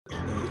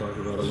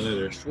about it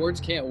later. Schwartz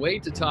can't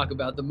wait to talk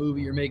about the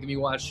movie you're making me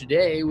watch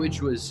today,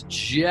 which was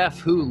Jeff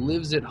Who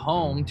Lives at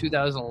Home,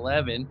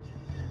 2011,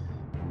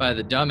 by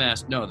the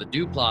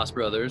Duplass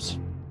brothers.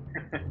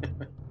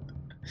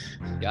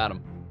 Got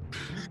him.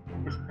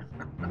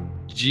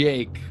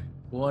 Jake,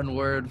 one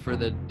word for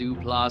the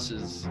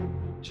Duplasses.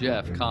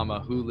 Jeff,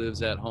 Who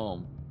Lives at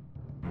Home?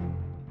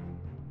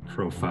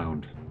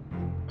 Profound.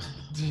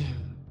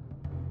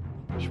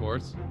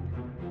 Schwartz?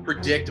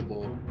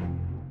 Predictable.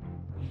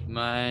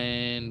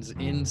 Mine's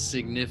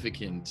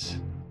insignificant.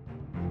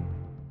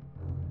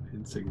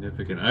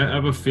 Insignificant. I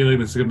have a feeling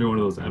this is going to be one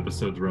of those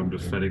episodes where I'm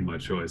defending my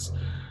choice.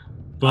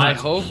 But I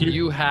hope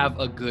you have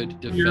a good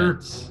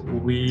defense. Here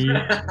we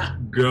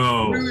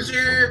go.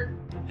 Loser.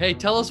 Hey,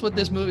 tell us what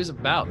this movie's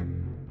about,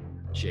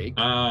 Jake.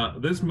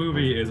 This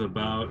movie is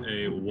about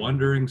a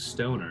wandering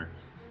stoner,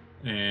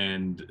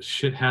 and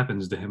shit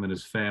happens to him and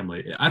his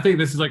family. I think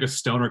this is like a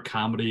stoner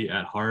comedy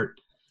at heart,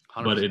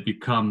 100%. But it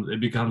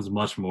becomes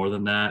much more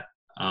than that.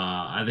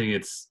 I think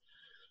it's.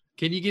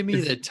 Can you give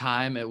me the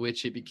time at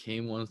which it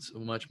became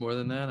much more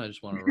than that? I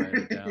just want to write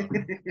it down.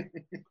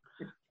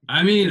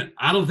 I mean,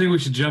 I don't think we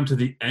should jump to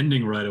the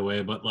ending right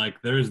away, but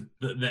like there's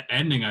the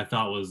ending I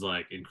thought was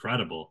like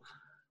incredible.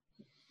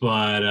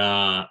 But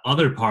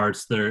other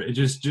parts there, it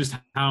just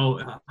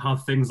how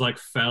things like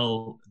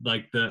fell,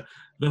 like the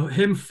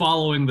him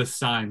following the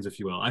signs, if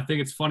you will. I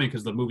think it's funny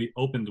because the movie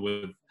opened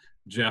with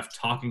Jeff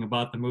talking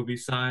about the movie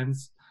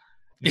signs.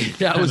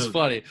 That was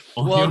funny.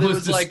 Well, he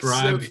almost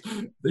describes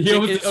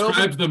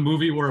the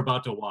movie we're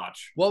about to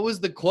watch. What was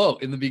the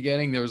quote in the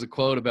beginning? There was a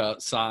quote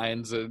about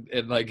signs and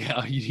like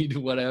how you need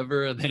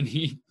whatever, and then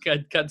he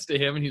cuts to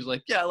him and he's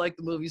like, "Yeah, I like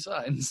the movie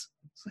Signs."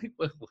 It's like,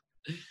 what,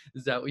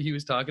 is that what he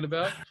was talking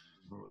about?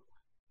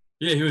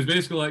 Yeah, he was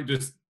basically like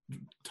just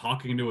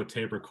talking to a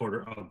tape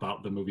recorder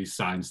about the movie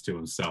Signs to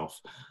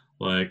himself.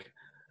 Like,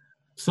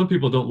 some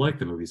people don't like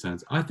the movie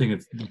Signs. I think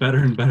it's better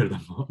and better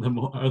the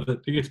more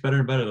it gets better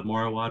and better the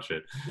more I watch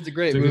it. It's a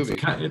great movie.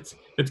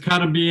 It's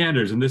kind of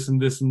meanders and this and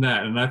this and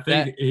that. And I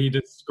think he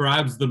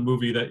describes the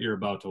movie that you're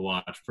about to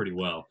watch pretty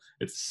well.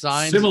 It's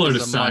Signs similar is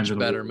to a Signs much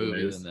better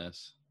movie than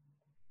this.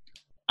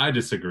 I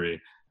disagree,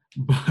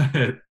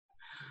 but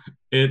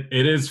it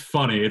is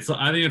funny. I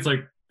think it's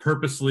like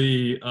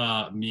purposely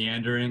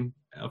meandering,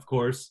 of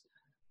course.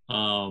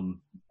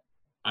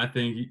 I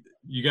think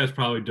you guys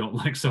probably don't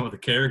like some of the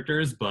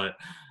characters, but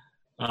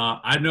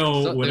I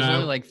know there's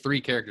only like 3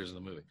 characters in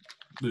the movie.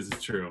 This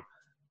is true.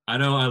 I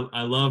know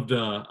I love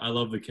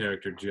the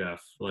character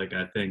Jeff. Like,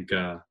 I think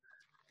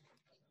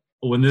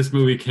when this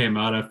movie came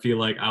out, I feel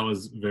like I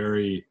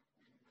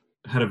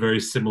had a very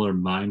similar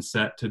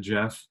mindset to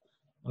Jeff,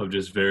 of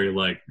just very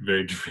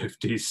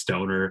drifty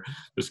stoner,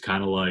 just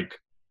kind of like,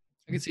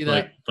 I can see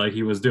that. Like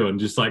he was doing,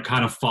 just like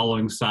kind of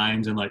following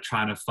signs and like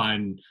trying to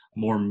find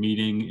more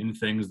meaning in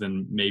things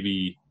than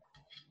maybe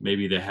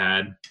they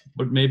had,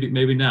 but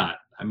maybe not.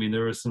 I mean,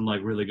 there were some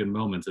like really good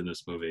moments in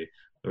this movie.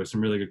 There were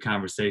some really good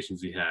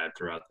conversations he had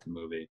throughout the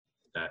movie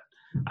that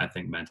I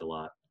think meant a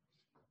lot.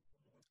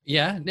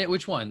 Yeah,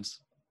 which ones?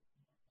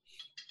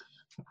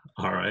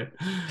 All right.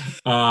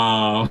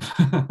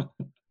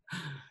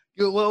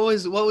 What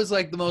was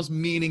like the most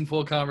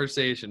meaningful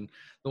conversation?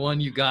 The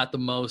one you got the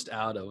most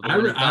out of? I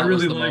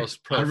really liked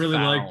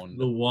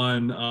the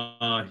one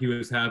he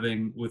was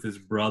having with his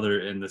brother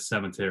in the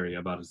cemetery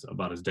about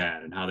his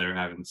dad, and how they were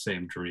having the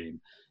same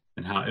dream,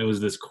 and how it was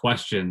this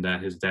question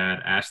that his dad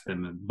asked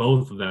them, and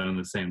both of them in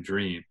the same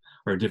dream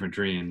or different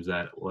dreams,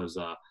 that was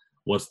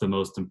what's the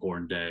most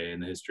important day in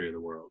the history of the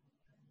world?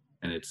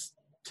 And it's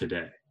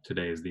today.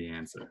 Today is the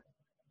answer.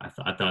 I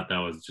thought that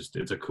was just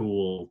it's a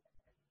cool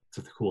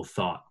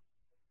thought.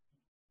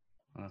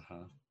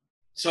 Uh-huh.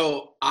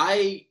 So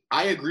I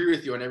agree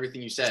with you on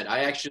everything you said.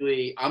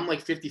 I'm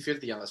like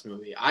 50-50 on this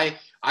movie. I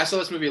saw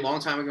this movie a long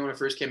time ago when it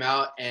first came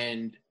out,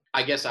 and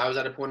I guess I was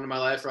at a point in my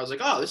life where I was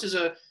like, oh, this is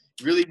a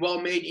really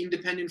well-made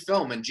independent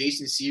film. And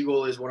Jason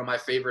Segel is one of my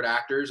favorite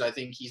actors. I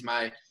think he's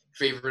my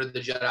favorite of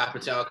the Judd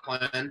Apatow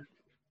clan.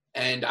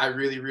 And I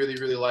really, really,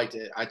 really liked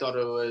it. I thought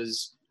it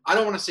was, I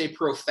don't want to say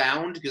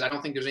profound, because I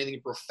don't think there's anything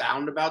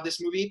profound about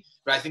this movie,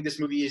 but I think this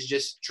movie is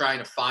just trying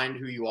to find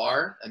who you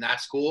are, and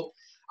that's cool.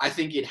 I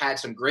think it had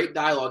some great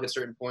dialogue at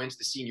certain points.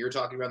 The scene you're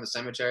talking about in the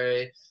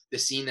cemetery, the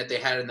scene that they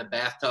had in the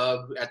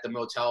bathtub at the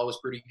motel was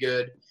pretty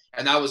good.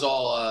 And that was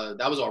all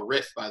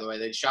riff, by the way.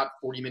 They shot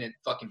 40-minute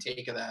fucking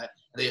take of that.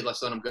 And they let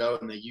them go,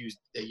 and they used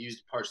the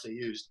parts they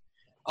used.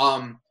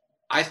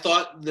 I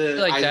thought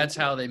that's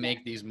how they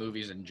make these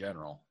movies in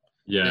general.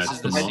 Yeah, it's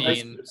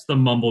the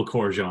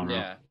mumblecore genre.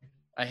 Yeah,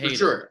 I hate it. For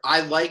sure. I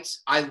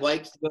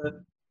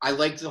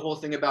liked the whole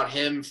thing about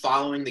him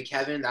following the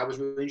Kevin. That was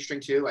really interesting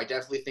too. I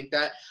definitely think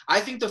that.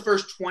 I think the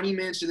first 20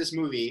 minutes of this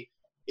movie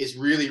is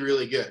really,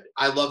 really good.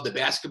 I love the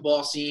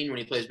basketball scene when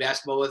he plays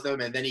basketball with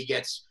him, and then he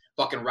gets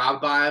fucking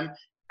robbed by him.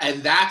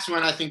 And that's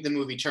when I think the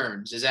movie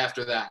turns, is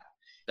after that.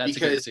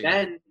 Because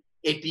then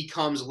it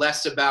becomes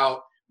less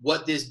about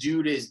what this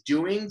dude is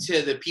doing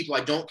to the people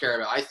I don't care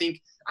about.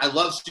 I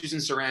love Susan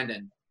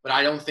Sarandon, but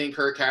I don't think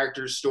her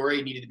character's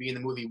story needed to be in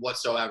the movie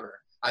whatsoever.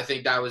 I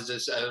think that was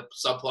just a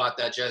subplot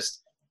that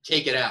just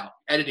take it out.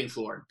 Editing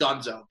floor,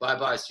 donezo.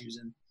 Bye,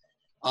 Susan.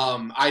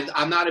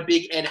 I'm not a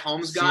big Ed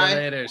Helms guy. See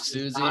you later,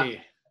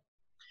 Susie.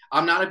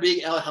 I'm not a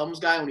big Ed Helms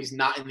guy when he's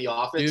not in the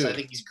office. Dude, I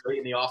think he's great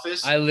in the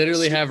office. I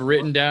literally have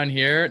written down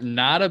here,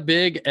 not a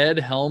big Ed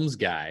Helms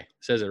guy. It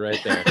says it right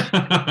there.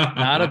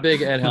 Not a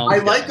big Ed Helms guy.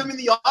 I like him in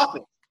the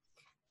office.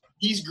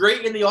 He's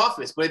great in the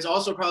office, but it's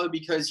also probably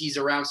because he's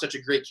around such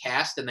a great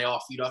cast and they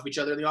all feed off each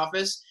other in the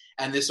office.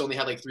 And this only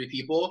had like 3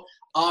 people.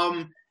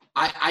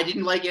 I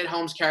didn't like Ed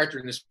Helms' character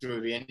in this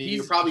movie, and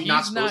you're probably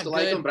not supposed to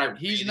like him, but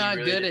he's not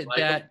good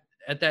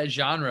at that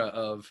genre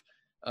of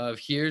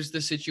here's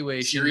the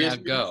situation, now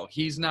go.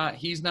 He's not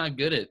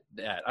good at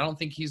that. I don't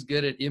think he's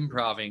good at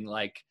improving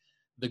like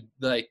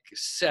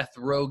Seth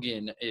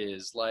Rogen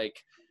is,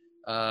 like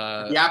the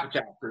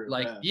Apatow crew.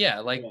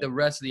 The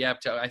rest of the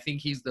Apatow. I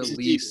think he's the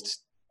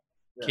least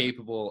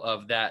capable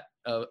of that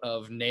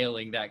of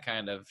nailing that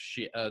kind of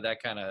shit,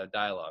 that kind of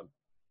dialogue.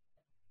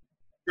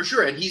 For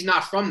sure, and he's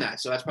not from that,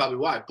 so that's probably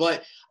why.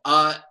 But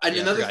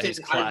another thing, he's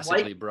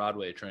classically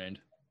Broadway trained.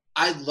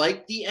 I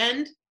liked the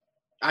end.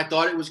 I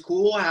thought it was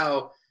cool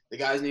how the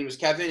guy's name was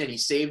Kevin, and he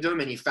saved him,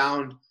 and he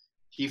found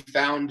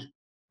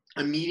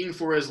a meaning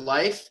for his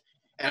life.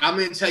 And I'm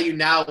going to tell you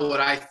now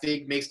what I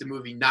think makes the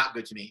movie not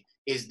good to me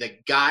is the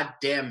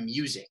goddamn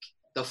music.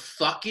 The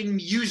fucking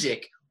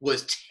music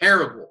was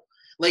terrible.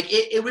 Like,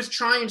 it was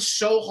trying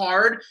so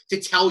hard to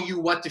tell you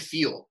what to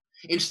feel.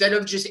 Instead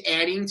of just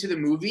adding to the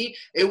movie,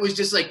 it was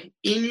just like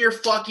in your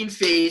fucking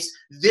face.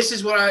 This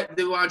is what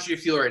they want you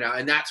to feel right now.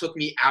 And that took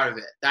me out of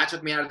it. That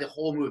took me out of the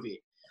whole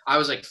movie. I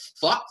was like,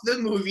 fuck the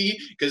movie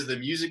because the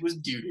music was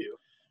doo-doo.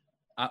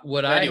 I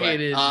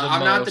hated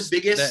I'm not the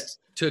biggest. That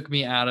took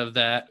me out of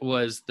that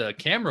was the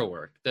camera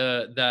work.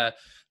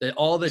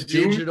 All the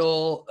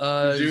digital,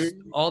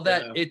 all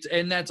that.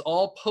 And that's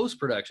all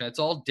post-production. It's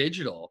all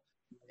digital.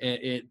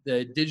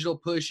 The digital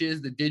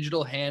pushes, the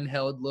digital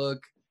handheld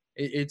look.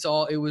 That's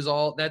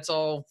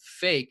all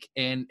fake,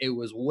 and it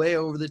was way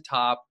over the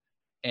top,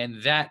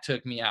 and that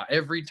took me out.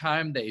 Every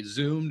time they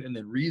zoomed and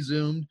then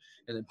resumed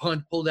and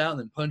then pulled out and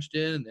then punched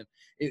in, and then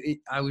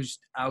I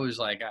was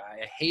like,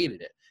 I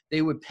hated it.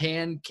 They would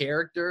pan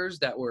characters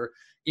that were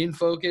in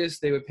focus,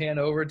 they would pan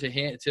over to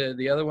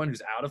the other one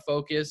who's out of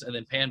focus, and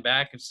then pan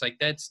back. It's like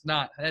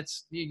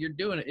you're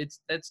doing it.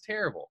 That's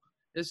terrible.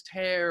 It's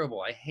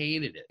terrible. I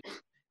hated it.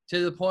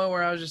 To the point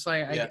where I was just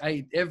like,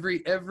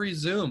 every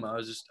zoom, I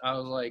was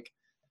like,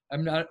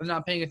 I'm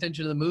not paying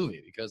attention to the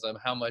movie because of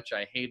how much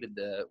I hated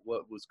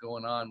what was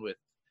going on with.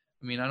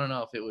 I mean, I don't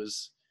know if it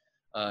was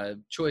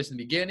choice in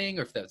the beginning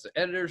or if that's the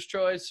editor's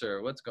choice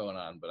or what's going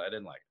on, but I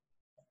didn't like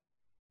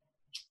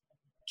it.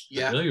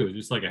 Yeah, I feel like it was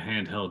just like a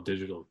handheld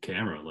digital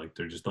camera, like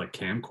they're just like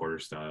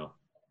camcorder style.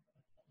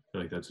 I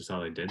feel like that's just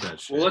how they did that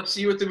shit. Well, let's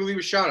see what the movie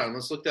was shot on.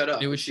 Let's look that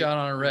up. It was shot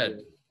on a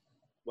Red.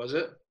 Was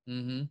it?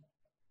 Mm-hmm.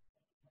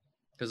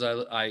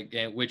 Because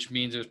which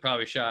means it was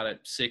probably shot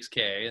at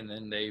 6K, and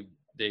then they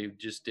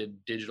just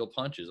did digital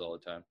punches all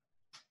the time.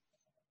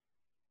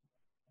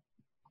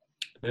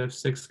 They have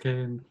 6K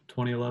in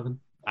 2011.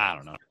 I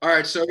don't know. All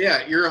right, so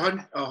yeah, you're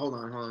 100. Oh, hold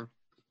on.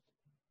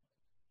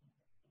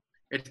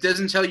 It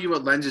doesn't tell you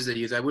what lenses they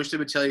use. I wish they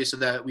would tell you so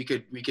that we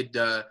could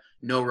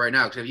know right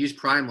now. Because if they used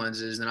prime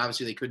lenses, then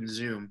obviously they couldn't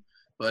zoom.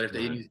 But if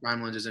they didn't use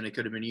prime lenses, then it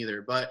could have been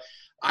either. But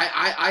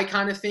I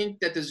kind of think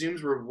that the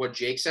zooms were what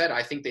Jake said.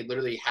 I think they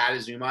literally had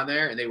a zoom on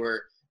there and they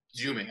were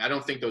zooming. I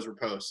don't think those were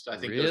post. I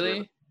think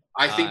really.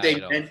 I think they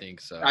don't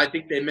think so. I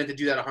think they meant to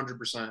do that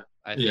 100%.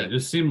 Yeah, it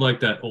just seemed like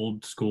that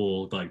old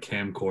school like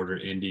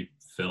camcorder indie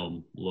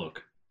film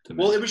look to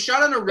me. Well, it was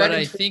shot on a Red. But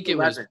I think it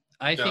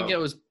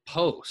was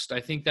post. I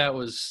think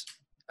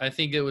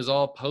it was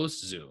all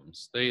post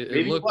zooms.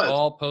 It looked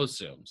all post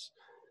zooms.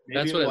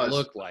 That's what it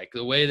looked like.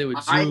 The way they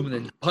would zoom and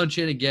then punch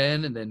in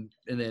again and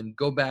then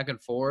go back and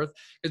forth.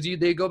 Because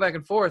they go back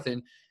and forth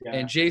and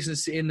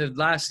Jason's in the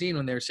last scene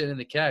when they were sitting in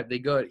the cab,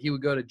 he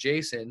would go to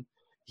Jason,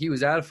 he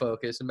was out of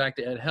focus, and back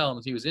to Ed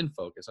Helms, he was in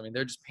focus. I mean,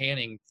 they're just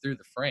panning through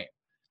the frame.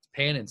 It's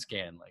pan and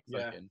scan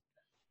fucking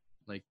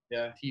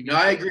TV. No,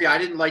 I agree. I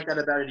didn't like that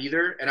about it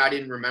either, and I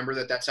didn't remember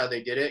that that's how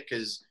they did it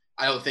because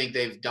I don't think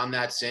they've done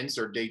that since,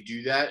 or they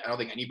do that. I don't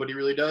think anybody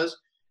really does,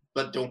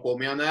 but don't quote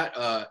me on that.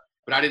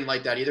 But I didn't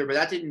like that either. But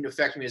that didn't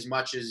affect me as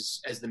much as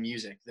the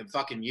music, the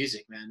fucking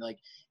music, man. Like,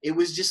 it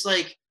was just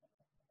like,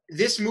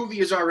 this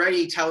movie is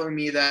already telling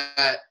me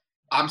that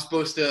I'm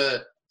supposed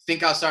to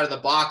think outside of the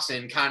box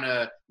and kind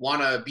of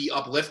want to be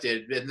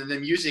uplifted. And then the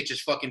music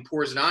just fucking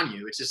pours it on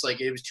you. It's just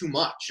like, it was too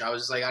much. I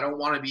was like, I don't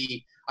want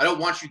you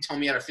to tell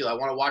me how to feel. I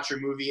want to watch your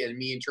movie and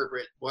me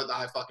interpret what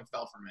I fucking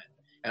felt from it.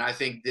 And I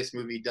think this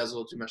movie does a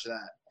little too much of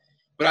that.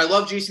 But I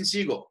love Jason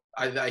Segel.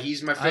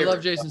 He's my favorite. I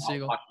love Jason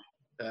Segel.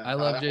 I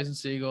love Jason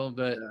Segel,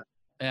 but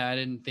I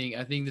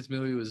think this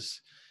movie was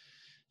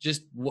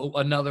just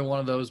another one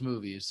of those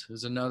movies. It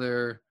was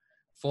another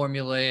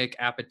formulaic,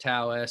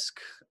 Apatow-esque,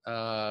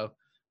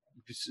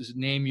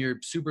 name your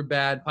super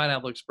bad,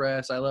 Pineapple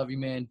Express, I Love You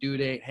Man, Due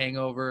Date,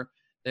 Hangover.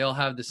 They all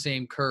have the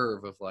same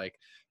curve of like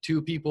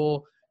two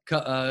people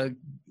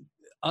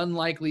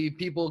unlikely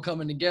people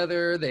coming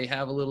together. They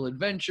have a little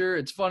adventure.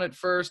 It's fun at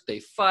first. They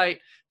fight.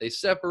 They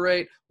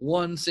separate.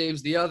 One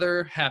saves the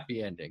other.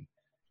 Happy ending.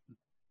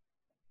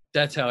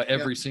 That's how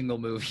every single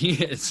movie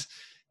is.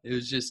 It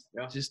was just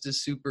a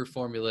super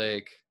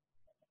formulaic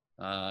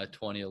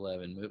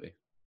 2011 movie.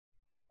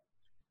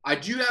 I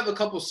do have a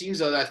couple scenes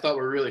though that I thought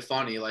were really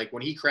funny. Like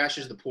when he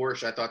crashes the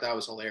Porsche, I thought that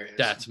was hilarious.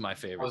 That's my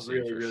favorite. That was scene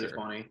really, really sure.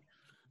 funny.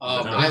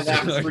 I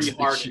laughed pretty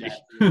hard at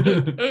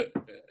that.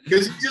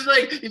 Because he's just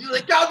like,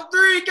 count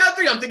three.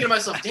 I'm thinking to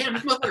myself, damn,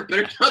 this motherfucker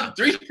better count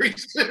three pretty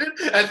soon.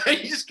 And then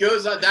he just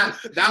goes on.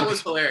 That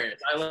was hilarious.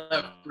 I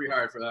laughed pretty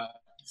hard for that.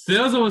 See,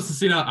 that was almost the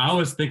scene I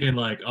was thinking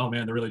like, oh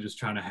man, they're really just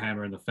trying to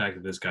hammer in the fact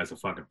that this guy's a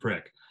fucking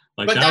prick.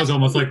 Like that was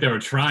almost like they were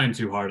trying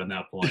too hard on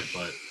that point.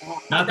 But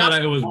not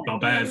that it was a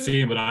bad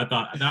scene, but I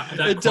thought that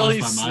until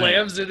he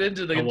slams it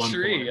into the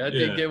tree. Point. I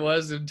think it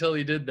was until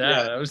he did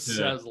that. I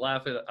was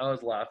laughing.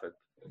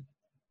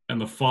 And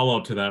the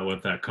follow-up to that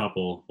with that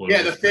couple.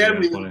 The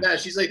family was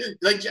that. She's like,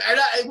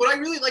 what I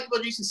really like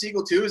about Jason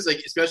Segel too is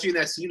like, especially in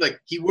that scene, like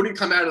he wouldn't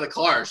come out of the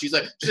car. She's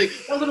like,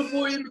 that little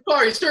boy in the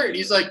car, he's hurt. And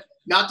he's like,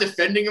 not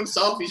defending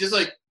himself. He's just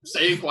like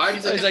staying quiet.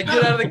 He's like,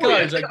 get out of the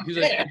car. He's like,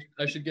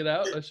 I should get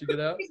out. He's like,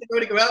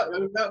 going to come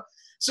out.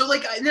 So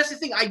like, and that's the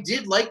thing. I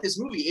did like this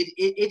movie.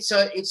 It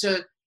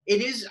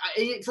is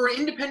for an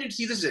independent.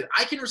 See, this is it.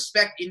 I can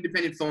respect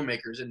independent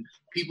filmmakers and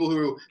people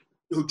who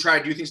try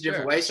to do things a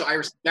different way. So I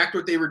respect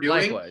what they were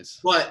doing. Likewise.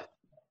 But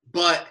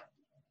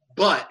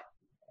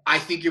I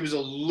think it was a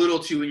little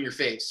too in your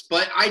face.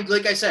 But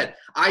like I said,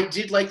 I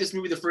did like this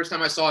movie the first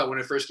time I saw it when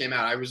it first came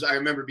out. I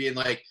remember being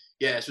like,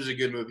 yeah, this was a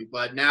good movie.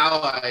 But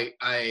now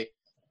I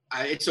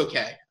it's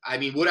okay. I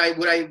mean,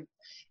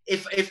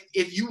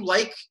 if you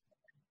like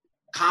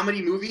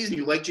comedy movies and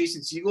you like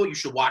Jason Segel, you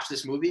should watch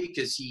this movie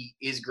because he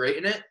is great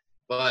in it.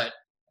 But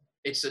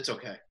it's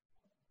okay.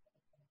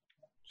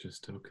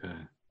 Just okay.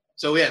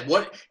 So yeah,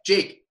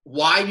 Jake?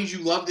 Why did you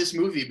love this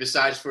movie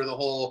besides for the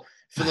whole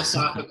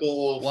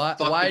philosophical?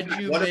 Why did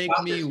you make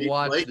me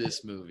watch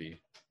this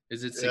movie?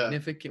 Is it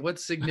significant?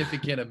 What's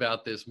significant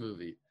about this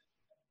movie?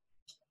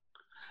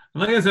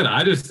 Like I said,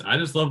 I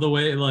just love the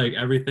way like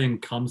everything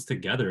comes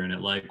together in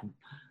it. Like,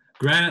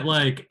 granted,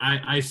 like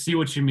I see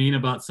what you mean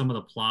about some of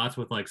the plots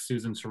with like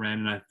Susan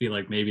Sarandon. I feel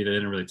like maybe they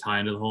didn't really tie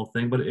into the whole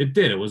thing, but it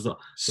did. It was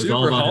super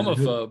all about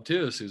homophobe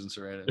too, Susan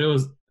Sarandon.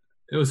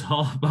 It was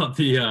all about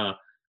the.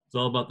 It's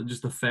all about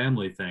just the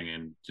family thing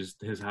and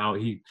just how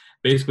he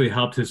basically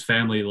helped his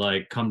family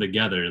like come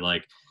together.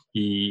 Like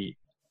he,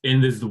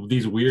 in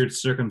these weird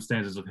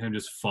circumstances of him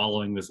just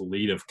following this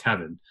lead of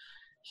Kevin,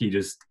 he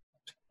just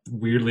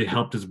weirdly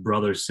helped his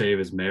brother save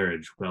his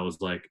marriage that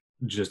was like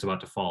just about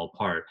to fall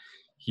apart.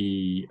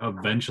 He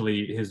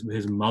eventually,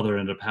 his mother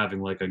ended up having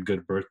like a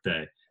good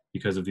birthday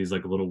because of these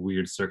like little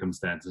weird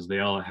circumstances. They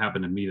all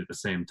happened to meet at the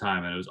same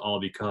time, and it was all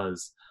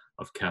because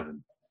of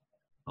Kevin.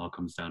 All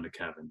comes down to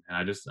Kevin, and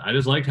I just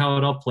liked how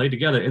it all played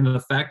together, and the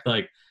fact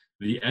like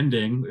the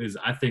ending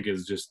I think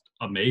is just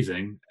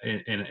amazing,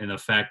 and the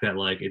fact that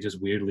like it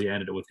just weirdly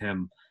ended with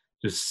him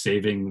just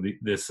saving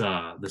this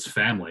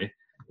family,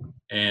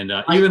 and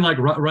even like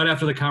right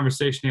after the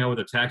conversation he had with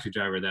the taxi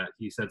driver, that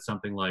he said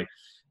something like,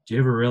 "Do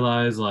you ever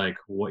realize like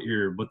what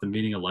the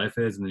meaning of life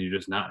is, and then you're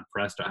just not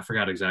impressed?" I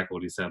forgot exactly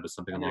what he said, but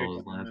something along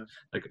those lines.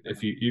 Like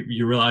if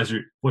you realize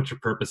what your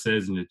purpose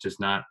is, and it's just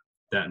not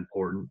that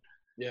important.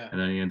 Yeah.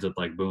 And then he ends up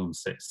like boom,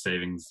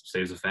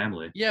 saves a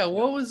family. Yeah,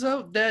 what was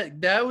up?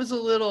 That was a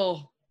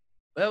little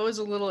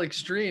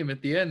extreme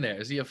at the end there.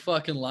 Is he a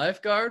fucking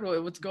lifeguard?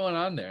 What's going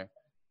on there?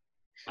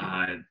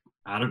 I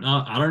don't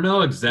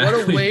know exactly.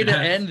 What a way to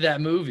end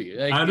that movie.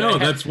 Like, I know,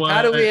 that's why.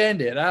 How do we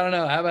end it? I don't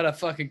know. How about a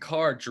fucking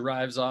car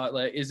drives off?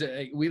 Like, is it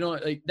like, we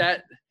don't like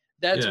that?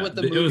 That's what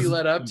the movie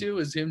led up to,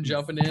 is him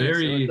jumping in.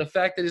 So the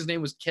fact that his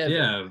name was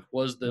Kevin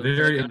was the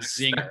very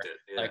zinger.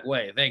 Yeah. Like,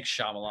 wait, thanks,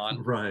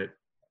 Shyamalan. Right.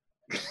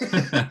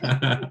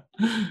 The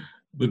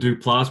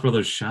Duplass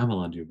brothers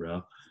Shyamalan, you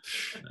bro.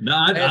 No,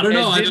 I don't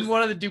know. Didn't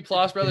one of the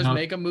Duplass brothers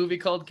make a movie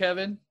called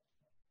Kevin?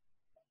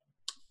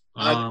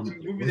 The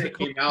movie that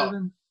came out,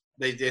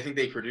 I think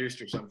they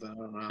produced or something. I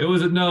don't know. It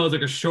was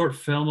like a short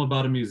film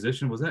about a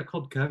musician. Was that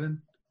called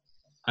Kevin?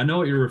 I know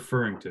what you're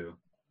referring to.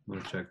 I'm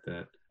gonna check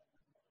that.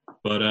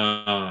 But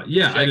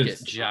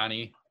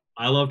Johnny.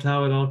 I loved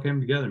how it all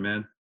came together,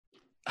 man.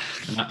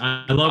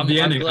 I love the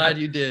ending. I'm glad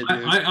you did,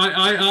 dude.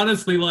 I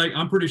honestly, like,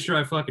 I'm pretty sure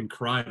I fucking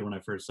cried when I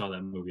first saw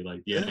that movie.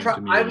 Like, the ending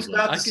to me I was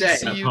about to say,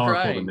 see you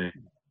crying.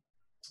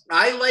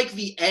 I like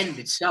the end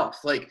itself.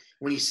 Like,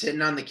 when he's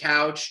sitting on the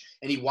couch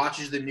and he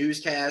watches the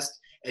newscast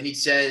and he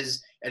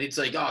says, and it's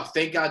like, oh,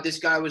 thank God this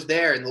guy was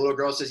there. And the little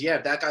girl says, yeah,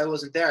 if that guy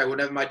wasn't there, I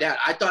wouldn't have my dad.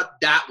 I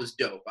thought that was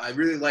dope. I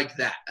really liked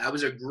that. That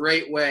was a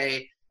great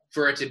way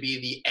for it to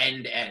be the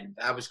end.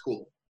 That was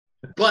cool.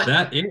 But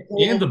that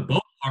and the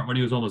boat part when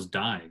he was almost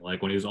dying,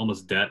 like when he was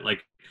almost dead,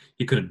 like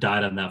he could have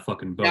died on that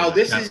fucking boat. Now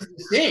this is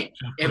the thing: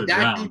 if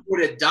that dude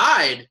would have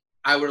died,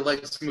 I would have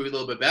liked this movie a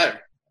little bit better.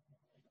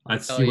 I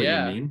see what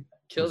you mean.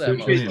 Kill that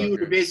because he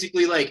would have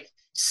basically like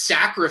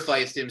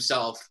sacrificed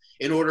himself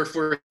in order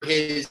for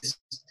his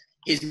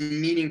his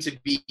meaning to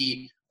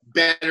be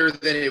better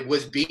than it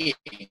was being.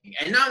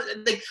 And now,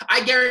 like,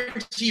 I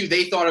guarantee you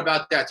they thought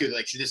about that too.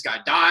 Like, should this guy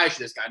die?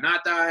 Should this guy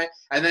not die?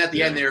 And then at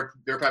the end, they're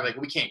probably like,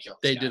 we can't kill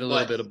this guy. Did a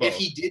little bit of both. If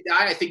he did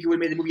die, I think it would have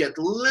made the movie a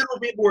little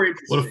bit more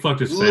interesting. Would have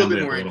fucked his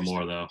family up a little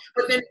more, though.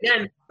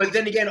 But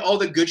then again, all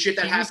the good shit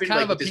that happened,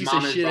 like with his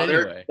mom and his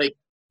brother, anyway. like,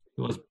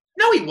 he was.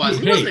 No, he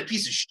wasn't. He wasn't a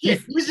piece of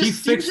shit. He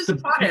fixed the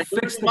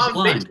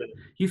blind.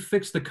 He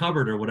fixed the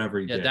cupboard or whatever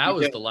he did. Yeah, that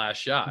was the last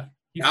shot.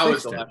 That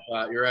was the last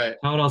shot. You're right.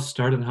 How it all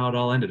started and how it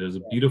all ended. It was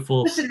a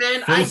beautiful,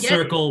 man, full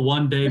circle,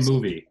 one-day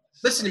movie.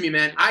 Listen to me,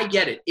 man. I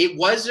get it.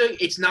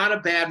 It's not a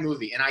bad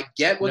movie, and I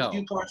get what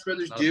the Duplass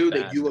brothers do.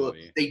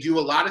 They do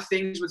a lot of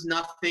things with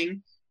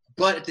nothing.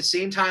 But at the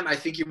same time, I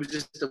think it was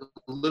just a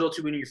little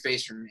too in your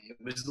face for me.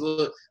 It was a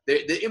little.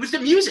 It was the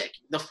music,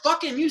 the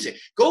fucking music.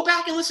 Go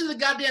back and listen to the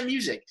goddamn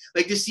music.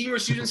 Like the scene where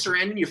Susan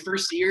Sarandon, you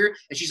first see her,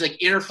 and she's like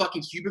in her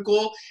fucking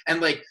cubicle, and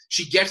like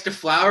she gets the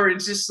flower, and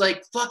it's just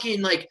like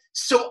fucking like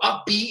so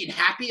upbeat and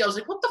happy. I was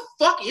like, what the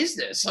fuck is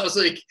this? I was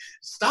like,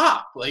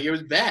 stop. Like it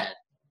was bad.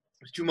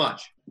 It was too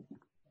much.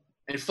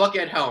 And fuck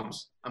Ed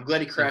Helms. I'm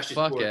glad he crashed his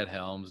Fuck board. Ed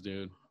Helms,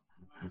 dude.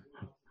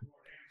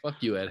 Fuck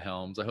you, Ed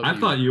Helms. I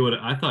thought you would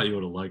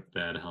have liked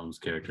the Ed Helms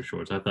character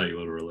shorts. I thought you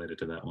would have related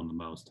to that one the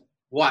most.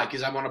 Why?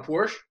 Because I'm on a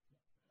Porsche?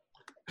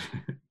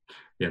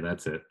 Yeah,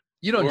 that's it.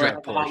 You don't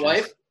drive Porsches. Hot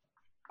wife?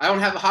 I don't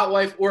have a hot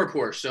wife or a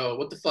Porsche, so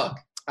what the fuck?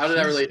 How did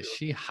that relate? Is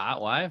she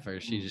hot wife or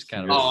is she just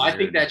kind of? Oh, I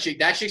think that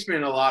chick's been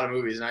in a lot of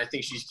movies, and I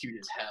think she's cute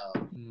as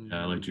hell.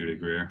 Yeah, I like Judy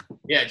Greer.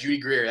 Yeah, Judy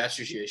Greer. That's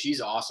who she is.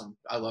 She's awesome.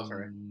 I love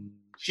her.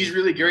 She's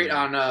really great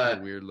on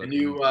the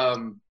new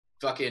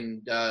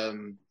fucking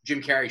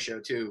Jim Carrey show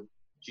too.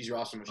 She's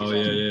awesome.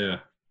 Yeah.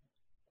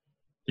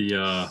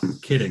 The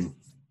Kidding.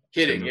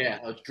 Kidding, yeah.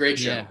 Great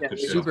show. Yeah,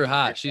 super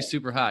hot. She's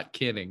super hot.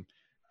 Kidding.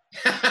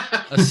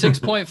 A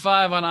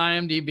 6.5 on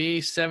IMDb,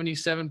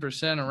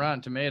 77% on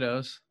Rotten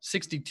Tomatoes,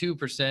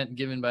 62%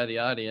 given by the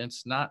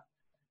audience. Not.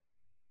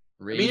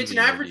 I mean, it's an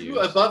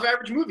above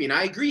average movie, and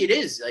I agree it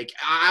is. Like,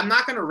 I'm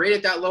not going to rate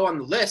it that low on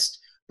the list,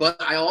 but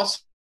I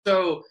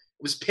also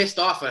was pissed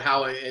off at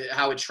how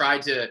it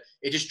tried to.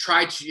 It just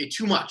tried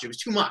too much. It was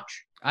too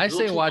much. I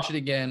say watch it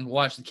again,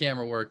 watch the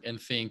camera work, and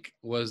think,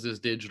 was this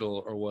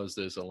digital or was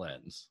this a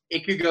lens?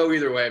 It could go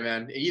either way,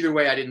 man. Either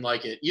way, I didn't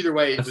like it. Either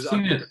way, I've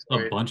seen it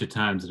a bunch of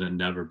times and it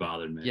never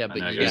bothered me. Yeah, but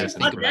you guys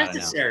think about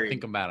it now.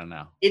 Think about it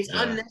now. It's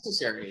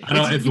unnecessary. I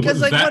know,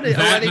 because like, what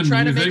are they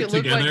trying to make it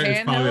look like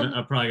handheld?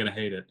 I'm probably gonna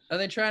hate it. Are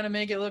they trying to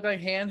make it look like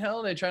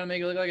handheld? Are they trying to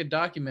make it look like a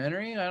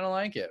documentary? I don't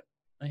like it.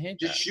 I hate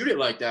that. Just shoot it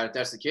like that if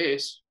that's the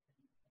case.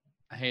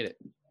 I hate it.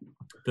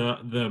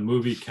 The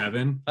movie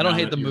Kevin. I don't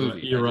hate the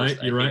movie. You're right.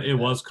 It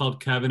was called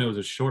Kevin. It was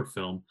a short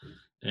film,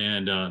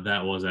 and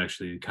that was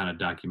actually kind of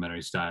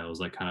documentary style. It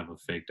was like kind of a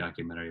fake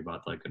documentary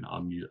about like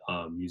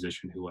a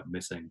musician who went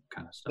missing,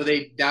 kind of stuff. So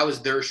that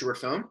was their short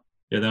film.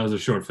 Yeah, that was a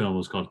short film. It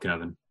was called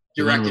Kevin.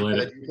 Directed by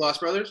the Duplass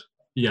brothers.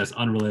 Yes,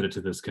 unrelated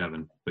to this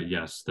Kevin, but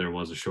yes, there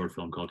was a short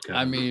film called Kevin.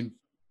 I mean,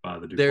 by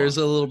the Duplass. There's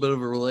a little bit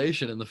of a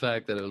relation in the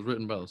fact that it was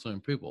written by the same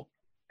people.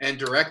 And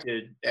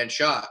directed and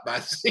shot by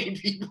the same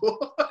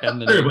people.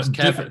 And the name was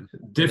Kevin.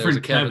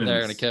 Different Kevin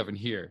there and a Kevin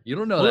here. You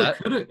don't know that.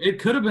 It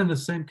could have been the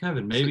same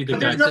Kevin. Maybe the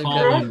guy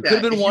called. Could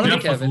have been one of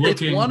the Kevins.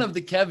 It's one of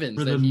the Kevins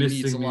that he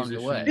meets along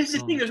the way. This is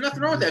the thing. There's nothing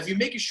wrong with that. If you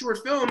make a short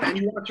film and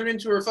you want to turn it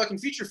into a fucking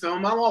feature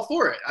film, I'm all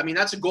for it. I mean,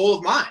 that's a goal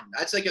of mine.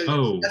 That's like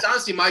that's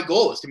honestly my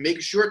goal, is to make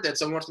a short that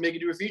someone wants to make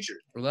into a feature.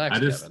 Relax,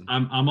 Kevin.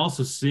 I'm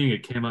also seeing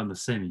it came out in the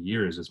same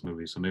year as this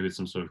movie, so maybe it's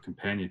some sort of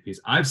companion piece.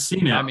 I've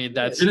seen it. I mean,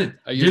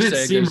 are you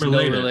saying there's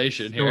no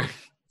relation here?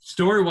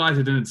 Story-wise,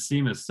 it didn't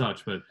seem as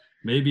such, but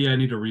maybe I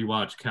need to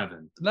rewatch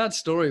Kevin. Not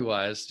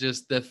story-wise,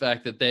 just the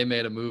fact that they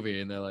made a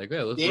movie and they're like,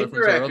 "Hey, let's same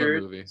reference our other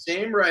movie."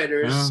 Same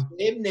writers,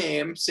 same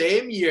name,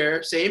 same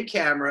year, same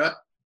camera.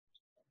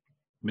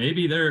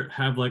 Maybe they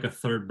have like a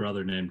third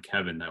brother named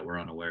Kevin that we're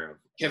unaware of.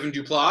 Kevin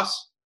Duplass.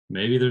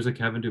 Maybe there's a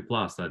Kevin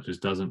Duplass that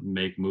just doesn't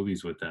make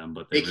movies with them,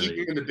 but they keep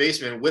you in the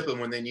basement and whip him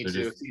when they need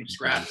to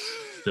scrap.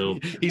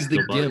 He's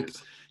the gimp.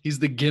 He's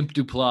the gimp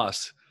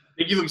Duplass.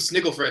 They give him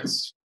Snickle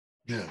Fritz.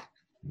 Yeah.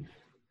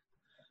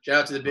 Shout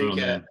out to the big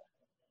cat.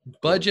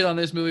 Budget on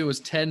this movie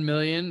was $10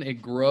 million.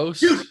 It grossed.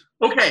 Dude,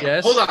 okay,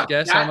 hold on.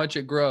 Guess how much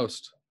it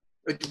grossed.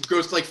 It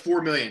grossed like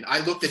 $4 million.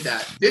 I looked at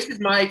that. This is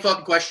my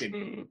fucking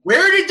question.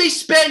 Where did they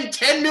spend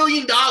 $10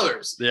 million?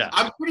 Yeah.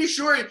 I'm pretty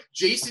sure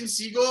Jason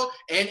Segel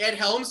and Ed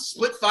Helms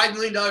split $5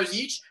 million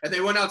each, and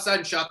they went outside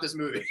and shot this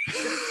movie.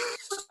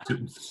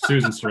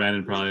 Susan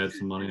Sarandon probably had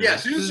some money. Yeah,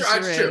 Susan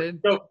Sarandon.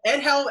 So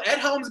Ed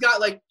Helms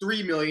got like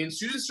 $3 million.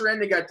 Susan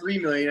Sarandon got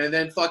 $3 million, and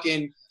then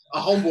fucking a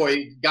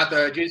homeboy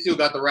Jason Segel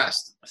got the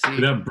rest.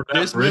 See, that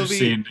bridge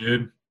scene,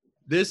 dude.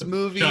 This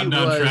movie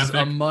was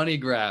a money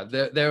grab.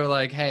 They were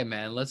like, "Hey,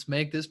 man, let's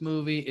make this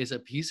movie. It's a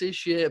piece of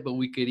shit, but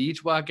we could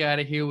each walk out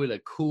of here with a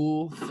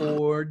cool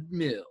 $4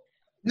 million."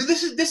 No,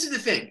 this is the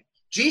thing.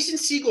 Jason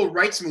Segel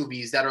writes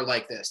movies that are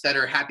like this, that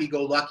are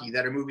happy-go-lucky,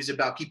 that are movies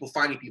about people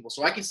finding people.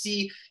 So I can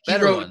see he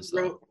wrote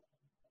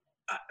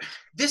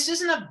this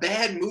isn't a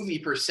bad movie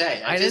per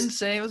se. I didn't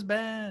say it was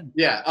bad.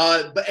 Yeah,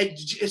 but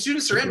Susan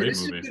Sarandon,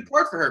 this is a good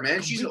part for her,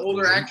 man. She's an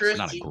older actress.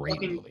 She's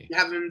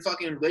having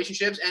fucking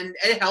relationships. And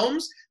Ed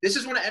Helms, this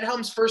is one of Ed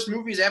Helms' first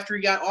movies after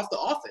he got off The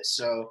Office.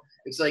 So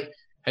it's like,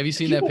 have you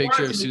seen that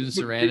picture of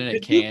Susan Sarandon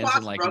at Cannes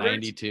in like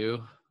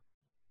 '92?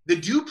 The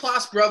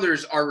Duplass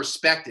brothers are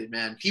respected,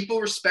 man.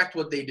 People respect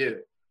what they do.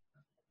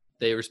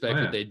 They respect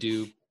what they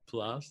do.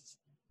 Plus,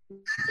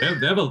 they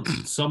have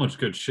so much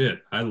good shit.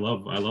 I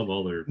love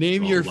all their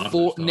name your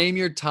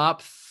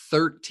top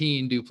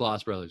 13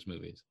 Duplass brothers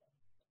movies.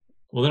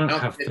 Well, they don't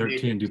have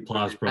 13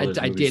 Duplass brothers.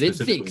 I didn't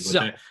think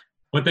so.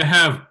 But they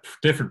have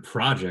different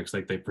projects,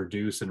 like they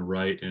produce and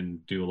write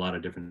and do a lot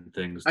of different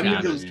things.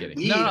 I'm just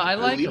kidding. No, I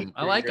like them.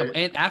 I like them.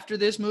 And after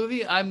this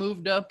movie, I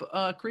moved up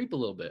Creep a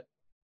little bit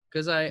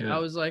because I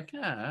was like,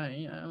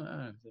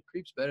 the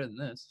Creep's better than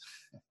this.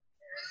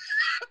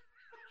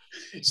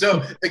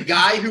 So the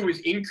guy who was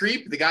in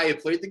Creep, the guy who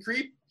played the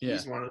Creep,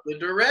 he's one of the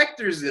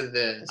directors of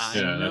this.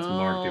 I know. That's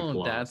Mark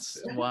Duplass.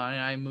 That's why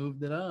I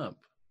moved it up.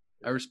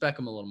 I respect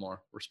him a little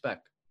more.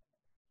 Respect.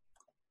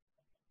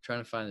 Trying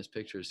to find this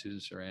picture of Susan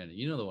Sarandon.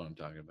 You know the one I'm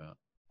talking about.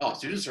 Oh,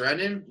 Susan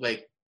Sarandon,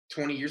 like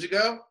 20 years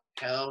ago?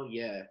 Hell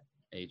yeah.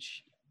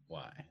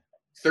 HY.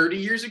 30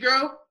 years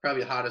ago?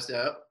 Probably the hottest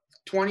out.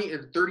 20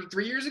 or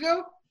 33 years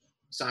ago?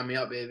 Sign me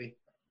up, baby.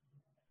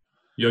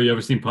 Yo, you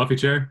ever seen Puffy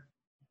Chair?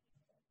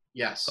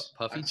 Yes.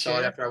 Puffy Chair? Chair? I saw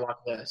it after I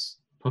watched this.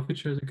 Puffy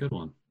Chair is a good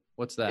one.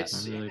 What's that?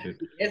 It's really good.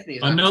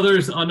 Anthony's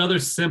Another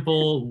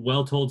simple,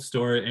 well-told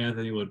story.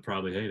 Anthony would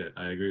probably hate it.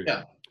 I agree.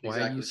 Yeah. Why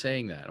are you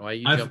saying that? Why are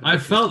you? I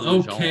felt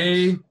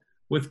okay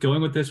with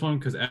going with this one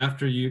because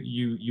after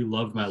you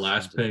loved my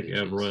last pick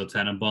of Royal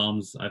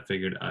Tenenbaums, I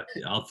figured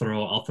I'll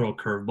throw a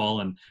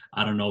curveball, and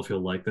I don't know if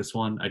you'll like this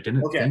one. I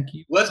didn't think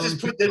you. Let's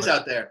just put this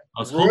out there.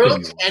 Royal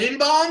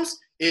Tenenbaums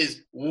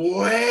is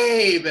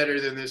way better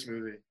than this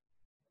movie.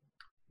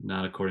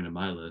 Not according to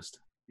my list.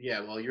 Yeah,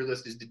 well, your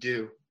list is to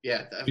do.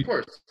 Yeah, of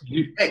course.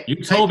 You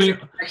told me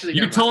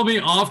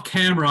off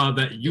camera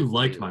that you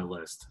liked my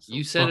list. So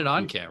you said it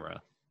on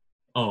camera.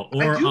 Oh,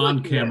 or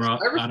on camera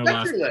on our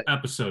last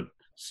episode.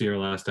 See our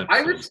last episode.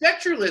 I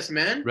respect your list,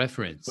 man.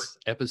 Reference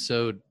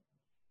episode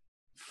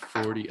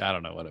 40. I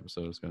don't know what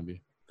episode it's going to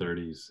be.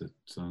 30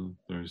 soon.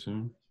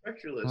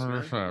 Respect your list,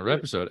 man.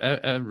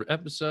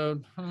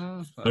 Episode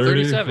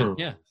 37.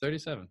 Yeah,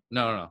 37.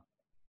 No.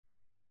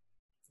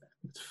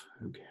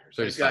 Who cares?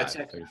 This guy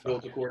texted Joel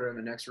Decorder in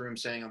the next room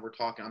saying I'm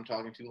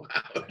talking too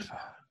loud.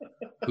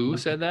 Who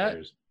said that?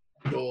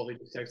 Joel, he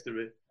just texted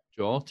me.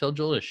 Joel, tell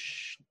Joel to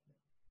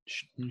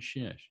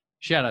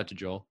shout out to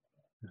Joel.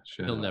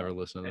 He'll never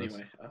listen to this.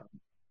 Anyway.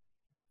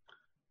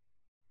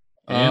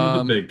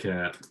 And the big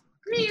cat.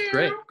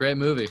 Great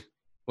movie.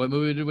 What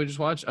movie did we just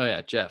watch? Oh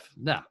yeah, Jeff.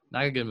 Nah,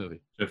 not a good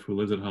movie. Jeff Who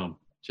Lives at Home.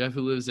 Jeff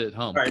Who Lives at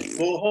Home. All right,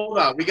 well, hold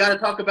on. We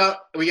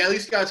at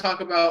least got to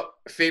talk about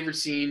favorite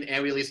scene,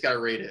 and we at least got to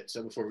rate it.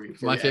 So before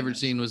my favorite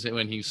scene was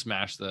when he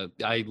smashed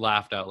I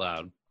laughed out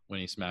loud when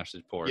he smashed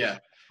his Porsche. Yeah.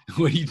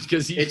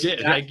 Because he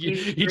did. Like,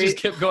 he just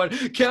kept going,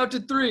 count to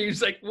three.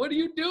 He's like, what are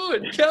you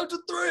doing? Count to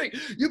three.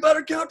 You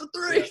better count to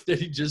three. Yeah. Then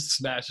he just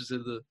smashes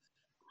into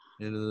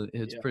the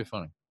it's pretty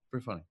funny.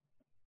 Pretty funny.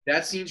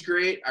 That scene's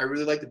great. I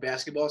really like the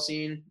basketball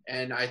scene.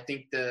 And I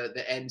think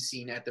the end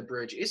scene at the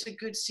bridge is a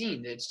good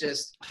scene. It's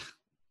just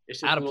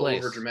out of place.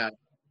 Over dramatic.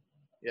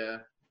 Yeah.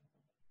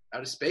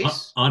 Out of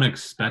space?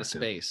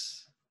 Unexpected.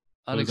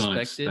 Out of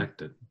space.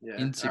 Unexpected.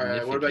 Yeah. All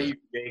right. What about you,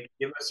 Jake?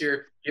 Give us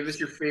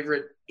your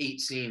favorite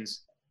 8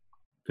 scenes.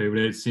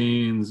 Favorite 8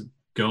 scenes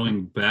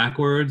going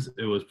backwards,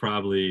 it was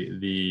probably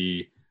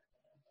the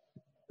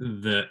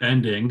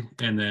ending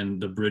and then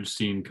the bridge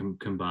scene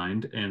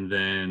combined, and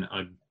then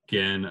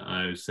again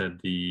I said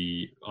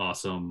the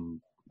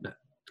awesome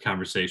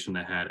conversation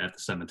they had at the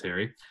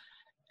cemetery,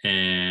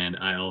 and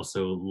I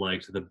also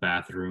liked the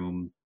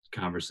bathroom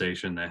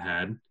conversation they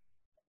had.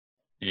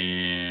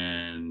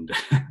 And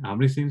how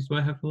many scenes do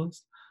I have for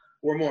this?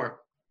 4 more.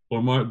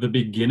 The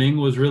beginning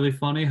was really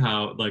funny.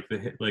 How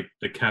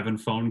the Kevin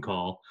phone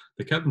call.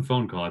 The Kevin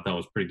phone call I thought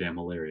was pretty damn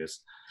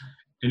hilarious,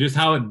 and just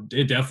how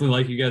it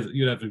definitely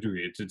you'd have to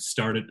agree. It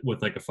started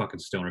with like a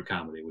fucking stoner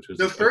comedy, which was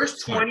the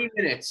first 20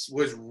 minutes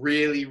was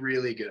really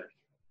really good.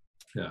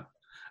 Yeah,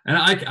 and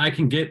I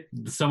can get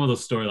some of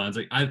those storylines.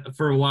 Like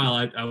for a while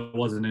I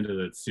wasn't into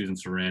the Susan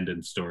Sarandon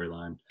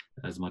storyline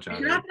as much.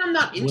 I'm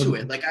not into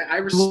it. Like I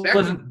respect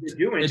what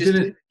you're doing. It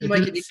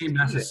didn't seem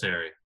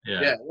necessary.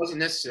 Yeah, it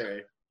wasn't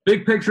necessary.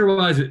 Big picture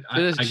wise,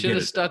 should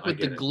have stuck with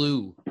the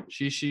glue.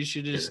 She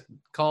should just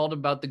called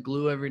about the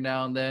glue every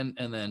now and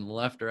then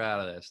left her out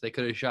of this. They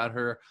could have shot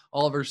her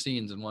all of her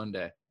scenes in one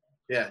day.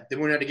 Yeah, they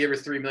wouldn't have to give her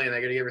 $3 million. They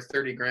could have given her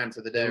 $30,000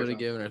 for the day. They would have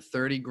given her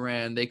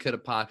 $30,000. They could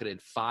have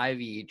pocketed 5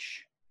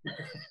 each.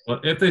 Well,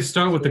 if they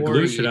start with the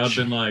glue shit, I've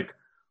been like,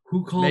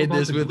 who called? Made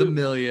this with $1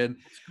 million.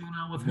 What's going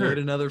on with her? Made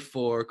another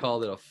 4.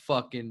 Called it a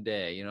fucking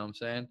day. You know what I'm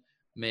saying?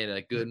 Made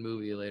a good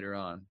movie later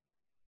on.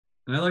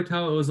 And I liked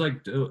how it was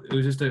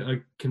just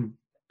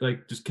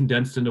just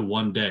condensed into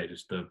one day,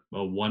 just a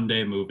one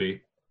day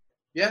movie,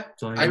 Yeah,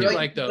 So I do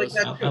like those.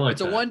 I like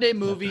it's a that. one-day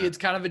movie. It's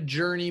kind of a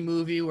journey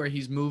movie where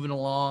he's moving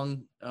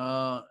along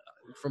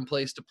from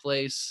place to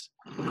place,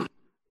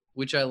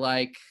 which I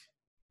like.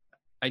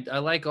 I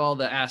like all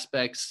the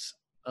aspects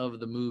of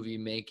the movie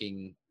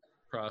making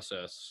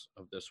process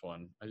of this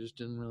one. I just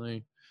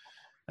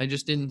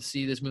didn't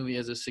see this movie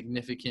as a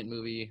significant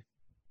movie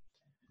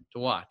to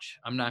watch.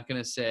 I'm not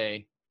going to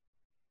say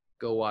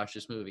go watch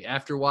this movie.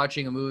 After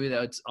watching a movie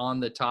that's on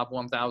the top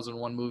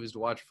 1001 movies to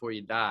watch before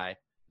you die,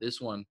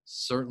 this one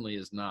certainly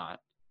is not.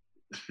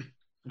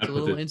 It's a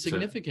little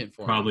insignificant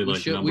for me. We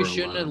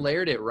shouldn't have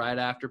layered it right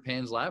after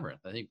Pan's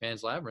Labyrinth. I think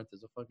Pan's Labyrinth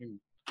is a fucking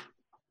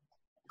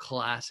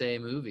class A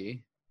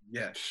movie.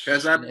 Yeah,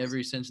 in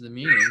every sense of the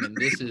meaning, and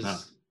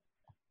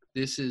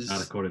this is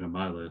not according to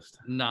my list.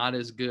 Not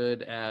as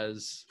good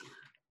as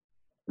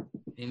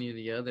any of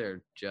the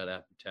other Judd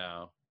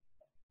Apatow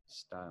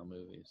style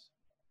movies.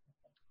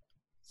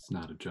 It's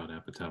not a Judd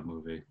Apatow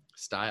movie.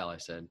 Style, I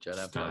said. Judd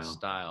Apatow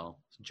style.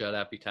 Judd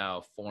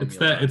Apatow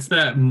formula. It's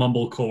that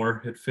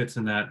mumblecore. It fits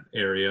in that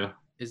area.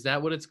 Is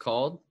that what it's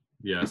called?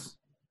 Yes.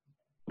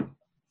 I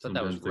thought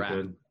that was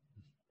rap.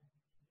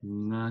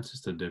 No, it's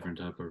just a different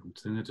type of. I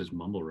think it's just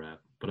mumble rap,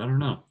 but I don't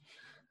know.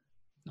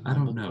 I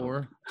don't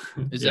know.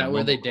 Is that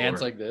where they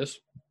dance like this?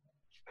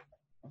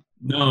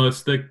 No,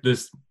 it's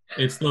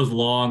It's those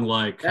long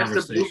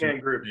That's the Blue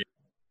Band group.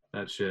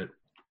 That shit.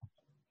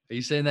 Are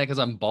you saying that because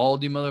I'm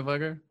bald, you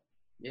motherfucker?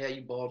 Yeah,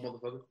 you bald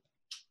motherfucker.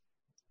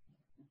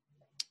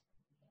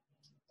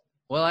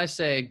 Well, I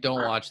say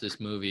don't watch this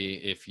movie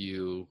if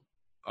you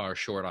are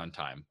short on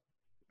time.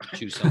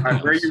 Choose something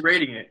else. Where are you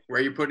rating it? Where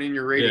are you putting in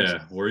your ratings?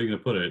 Yeah, where are you going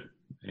to put it,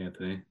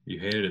 Anthony? You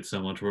hated it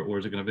so much.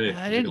 Where's it going to be?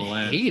 I didn't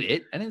hate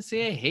it. I didn't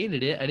say I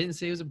hated it. I didn't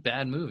say it was a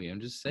bad movie.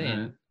 I'm just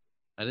saying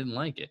I didn't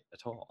like it at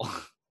all.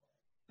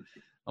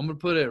 I'm going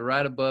to put it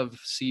right above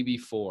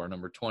CB4,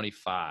 number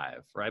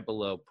 25, right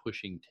below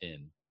Pushing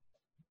Tin.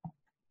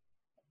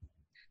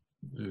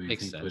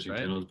 Makes sense, Pushing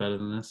right? Tin was better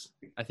than this?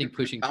 I think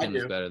Pushing Tin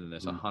is better than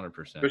this,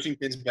 100%. Pushing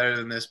Tin's better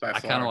than this by far. I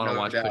kind of want to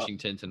watch Pushing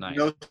Tin tonight.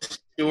 No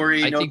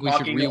story, I think we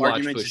should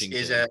rewatch Pushing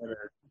Tin.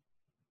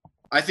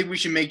 I think we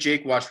should make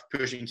Jake watch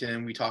Pushing Tin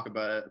and we talk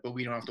about it, but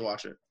we don't have to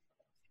watch it.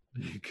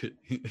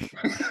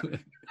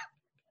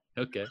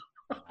 Okay.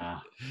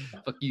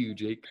 Fuck you,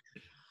 Jake.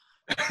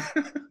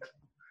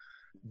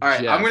 All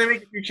right, Jeff. I'm going to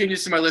make a few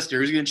changes to my list here.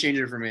 Who's going to change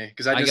it for me?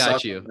 Because I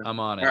got you. I'm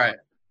on it.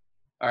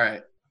 All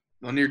right.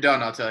 When you're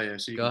done, I'll tell you.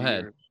 So you go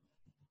ahead.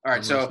 All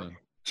right,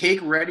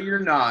 take Ready or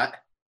Not.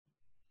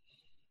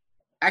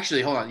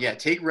 Actually, hold on. Yeah,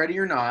 take Ready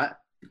or Not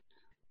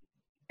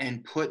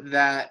and put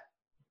that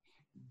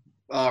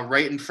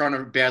right in front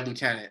of Bad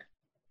Lieutenant.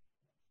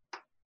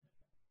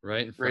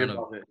 Right in front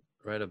of it.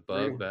 Right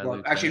above Bad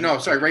Lieutenant. Actually, no.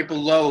 Sorry, right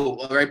below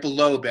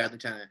Bad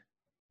Lieutenant.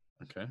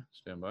 Okay,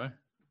 stand by.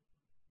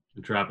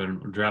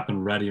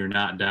 Dropping Ready or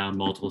Not down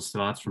multiple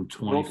spots from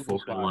 24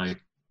 to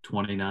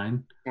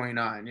 29.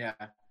 29, yeah.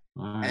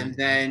 Right. And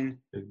then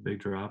big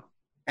drop.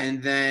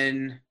 And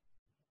then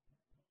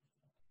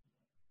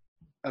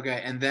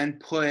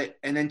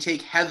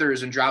take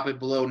Heathers and drop it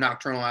below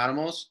Nocturnal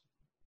Animals.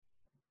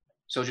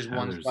 So just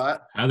one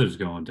spot. Heathers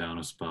going down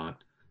a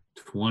spot.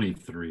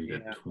 23 to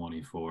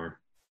 24.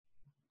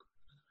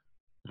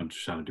 I'm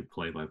just trying to do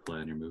play-by-play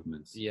on your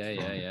movements.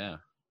 Yeah.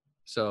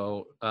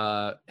 So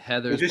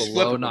Heathers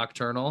below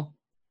Nocturnal.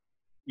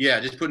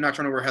 Yeah, just put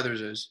Nocturnal where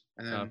Heathers is,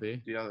 and then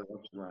copy. The other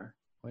one.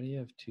 Why do you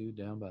have 2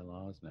 Down by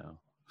Laws now?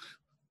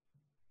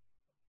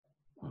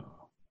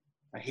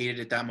 I hated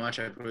it that much.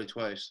 I put it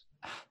twice.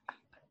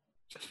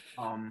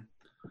 All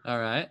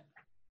right.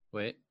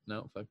 Wait,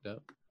 no, fucked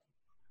up.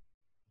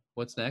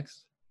 What's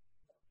next?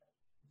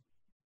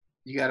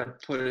 You gotta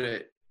put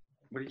it.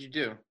 What did you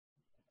do?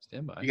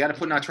 Stand by. You gotta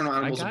put Nocturnal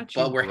Animals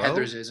above where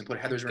Heathers is, and put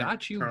Heathers where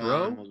Nocturnal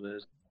Animals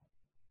is.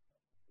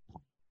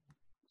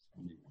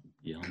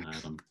 Yelling at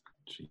him.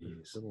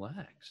 Jeez.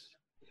 Relax.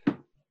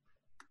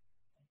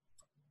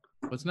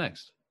 What's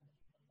next?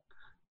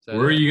 Where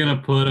are you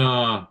gonna put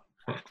I'm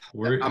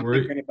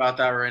thinking about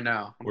that right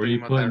now. Where are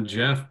you putting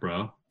Jeff,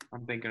 bro?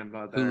 I'm thinking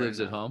about that. Who lives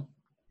at home?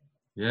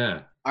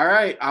 Yeah. All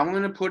right, I'm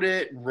gonna put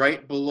it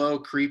right below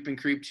Creep and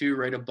Creep 2,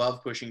 right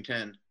above Pushing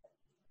Tin.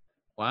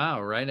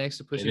 Wow, right next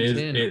to Pushing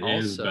Tin. It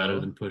is better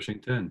than Pushing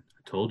Tin.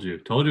 I told you.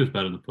 It was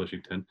better than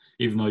Pushing Tin,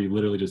 even though you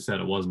literally just said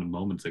it wasn't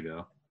moments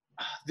ago.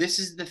 This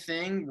is the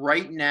thing.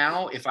 Right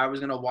now, if I was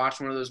going to watch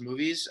one of those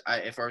movies,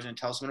 if I was going to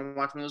tell someone to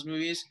watch one of those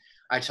movies,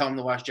 I'd tell them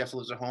to watch Jeff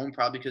Lives at Home,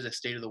 probably because it's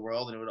State of the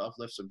World and it would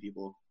uplift some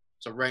people.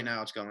 So right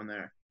now it's going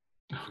there.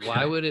 Okay.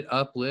 Why would it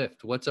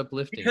uplift? What's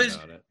uplifting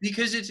about it?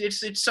 Because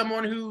it's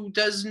someone who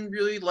doesn't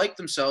really like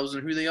themselves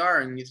and who they are,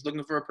 and he's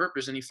looking for a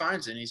purpose, and he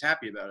finds it, and he's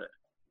happy about it.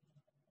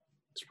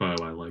 That's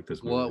probably why I like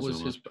this movie. What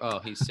was his? Oh,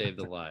 he saved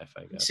the life.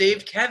 I guess.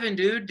 Saved Kevin,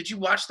 dude. Did you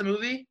watch the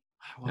movie?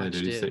 I watched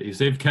it. He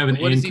saved Kevin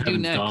and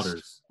Kevin's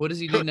daughters. What does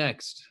he do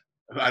next?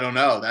 I don't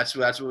know. That's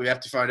what we have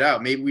to find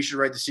out. Maybe we should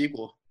write the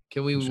sequel.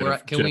 Can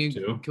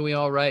we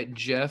all write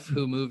Jeff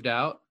who moved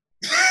out?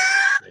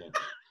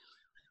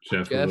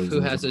 Jeff who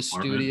has a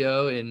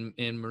studio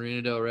in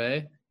Marina Del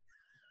Rey.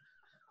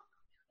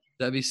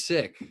 That'd be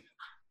sick.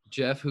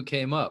 Jeff, who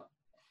came up.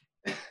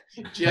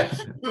 Jeff,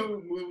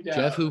 who moved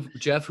out.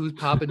 Jeff, who's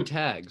popping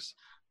tags.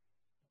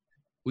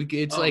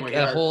 It's like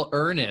a whole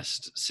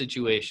Ernest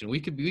situation. We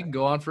can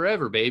go on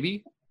forever,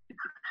 baby.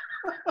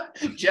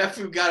 Jeff,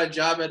 who got a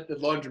job at the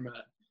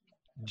laundromat.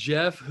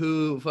 Jeff,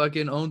 who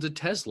fucking owns a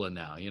Tesla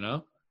now, you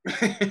know?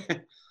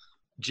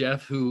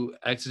 Jeff, who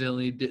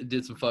accidentally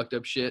did some fucked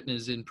up shit and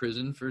is in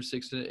prison for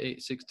 6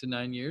 to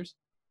 9 years.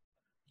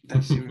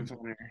 That's even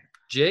funnier.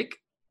 Jake?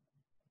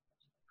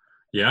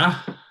 Yeah?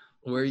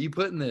 Where are you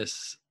putting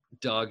this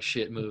dog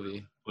shit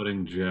movie?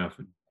 Putting Jeff.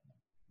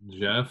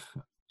 Jeff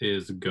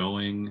is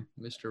going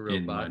Mr. Roboto.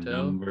 in my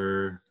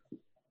number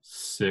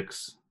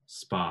 6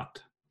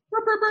 spot.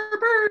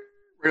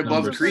 Right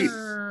above Creep.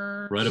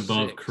 Right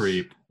above 6.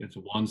 Creep. It's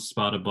 1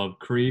 spot above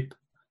Creep.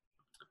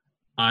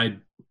 I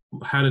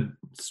had a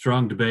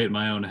strong debate in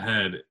my own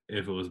head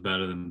if it was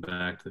better than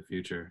Back to the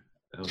Future.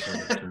 That was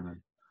hard to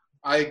determine.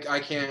 I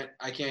can't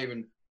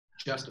even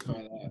justify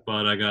that.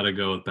 But I gotta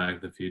go with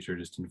Back to the Future,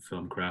 just in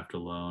film craft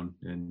alone,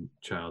 in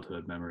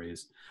childhood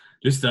memories.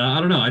 Just I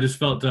don't know. I just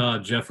felt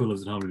Jeff Who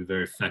Lives at Home to be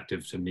very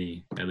effective to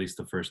me. At least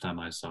the first time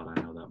I saw it,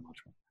 I know that much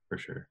for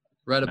sure.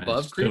 Right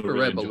above Creep or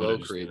right below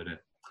Creep?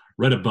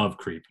 Right above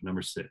Creep,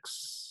 number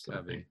 6. Copy.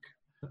 I think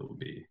that would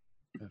be.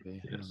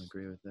 Copy. Yes. I don't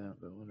agree with that,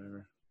 but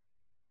whatever.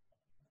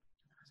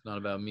 It's not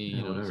about me,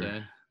 you know what I'm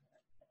saying?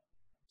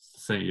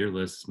 This ain't your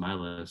list, it's my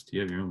list.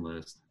 You have your own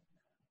list.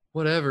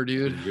 Whatever,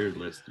 dude. Your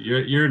list.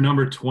 You're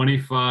number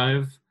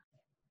 25.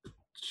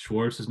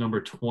 Schwartz is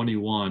number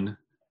 21.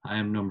 I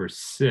am number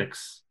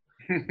 6.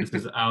 This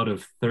is out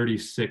of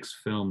 36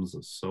 films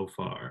so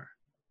far.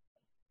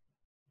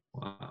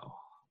 Wow.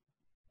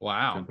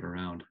 Jumping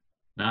around.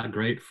 Not a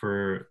great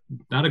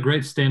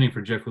standing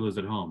for Jeff Who Lives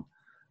at Home.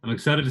 I'm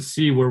excited to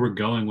see where we're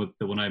going with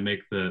when I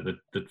make the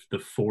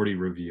 40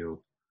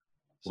 review.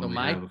 When we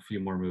have a few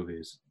more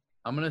movies.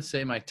 I'm going to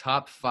say my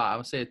top 5. I'm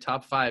going to say a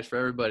top 5 for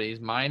everybody.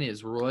 Mine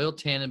is Royal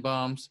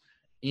Tenenbaums,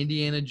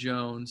 Indiana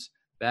Jones,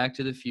 Back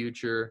to the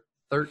Future,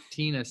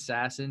 13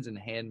 Assassins, and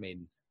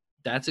Handmaiden.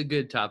 That's a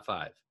good top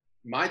 5.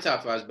 My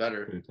top 5 is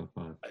better. Good top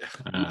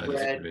 5.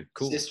 Red,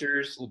 cool.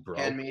 Sisters,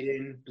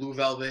 Handmaiden, Blue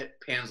Velvet,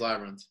 Pan's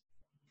Labyrinth.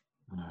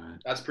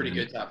 That's pretty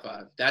good top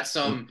 5. That's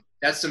some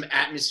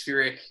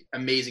atmospheric,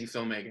 amazing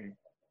filmmaking.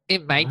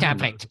 My top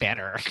 5's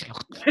better.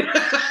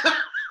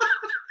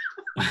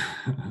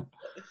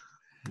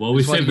 Well,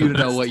 we said you to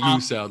know what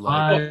you sound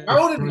like.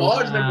 Harold and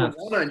Maude's number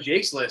 1 on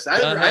Jake's list.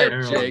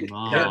 Jake, hit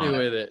me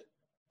with it.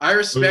 I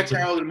respect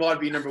Harold and Maude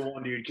being number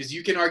 1, dude, because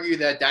you can argue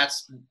that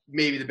that's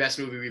maybe the best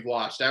movie we've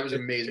watched. That was an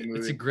amazing movie.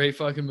 It's a great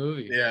fucking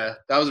movie. Yeah,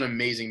 that was an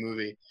amazing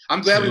movie.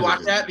 I'm glad we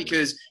watched that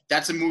because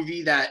that's a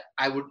movie that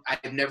I've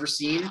never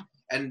seen,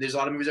 and there's a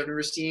lot of movies I've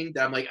never seen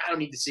that I'm like, I don't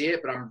need to see it,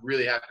 but I'm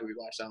really happy we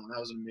watched that one. That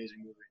was an amazing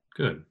movie.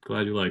 Good.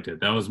 Glad you liked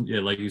it. That was,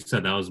 like you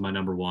said, that was my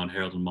number 1,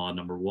 Harold and Maude,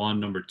 number 1.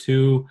 Number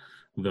 2,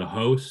 The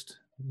Host.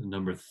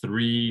 Number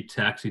 3,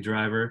 Taxi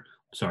Driver.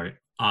 Sorry,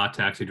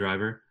 Taxi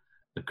Driver,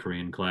 the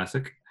Korean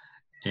classic.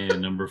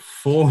 And number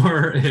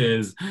 4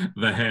 is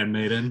The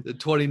Handmaiden. The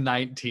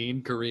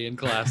 2019 Korean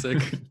classic.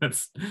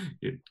 That's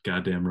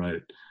goddamn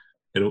right.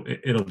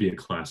 It'll be a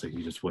classic.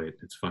 You just wait.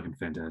 It's fucking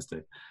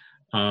fantastic.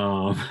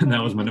 And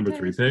that was my number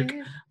 3 pick.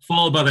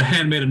 Followed by The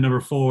Handmaiden, number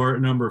 4.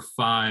 Number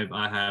 5,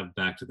 I have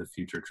Back to the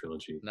Future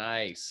trilogy.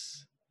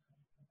 Nice.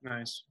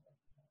 Yes.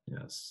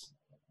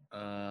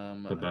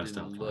 The best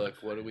top 5.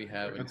 What do we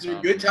have? Those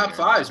are good top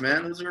 5s,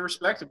 man. Those are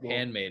respectable.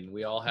 Handmaiden.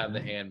 We all have The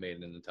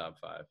Handmaiden in the top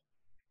 5.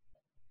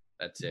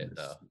 That's it,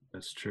 though.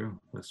 That's true.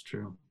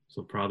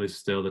 So probably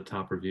still the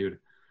top reviewed.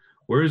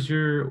 Where's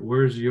your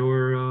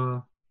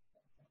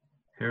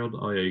Harold?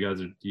 Oh yeah,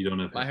 you don't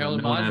have. My Harold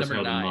and Maude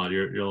number 9.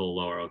 You're a little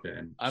lower. Okay.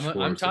 And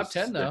I'm top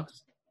 10 though.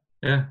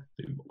 Yeah,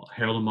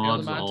 Harold and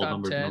Maude's all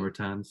number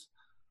 10s.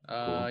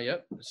 Cool.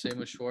 Yep. Same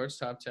with Schwartz,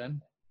 top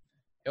 10.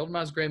 Harold and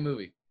Maude's a great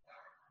movie.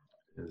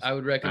 I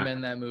would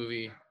recommend that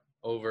movie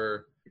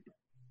over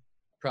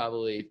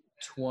probably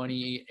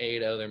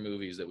 28 other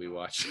movies that we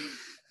watched.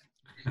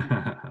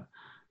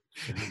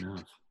 Fair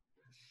enough.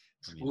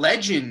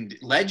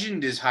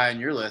 Legend is high on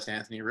your list,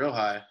 Anthony. Real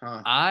high,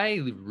 huh?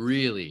 I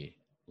really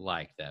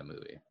like that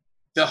movie.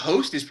 The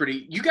Host is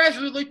pretty. You guys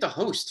really like The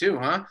Host too,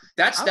 huh?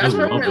 That's I was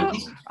looking at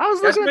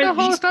The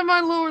Host. I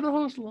might lower The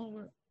Host a little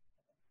bit.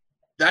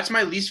 That's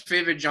my least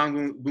favorite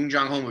Bong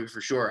Joon-ho movie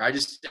for sure. I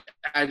just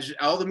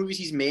all the movies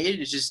he's made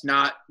is just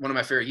not one of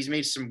my favorite. He's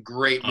made some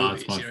great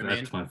movies.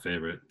 That's my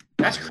favorite.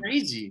 That's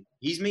crazy.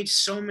 He's made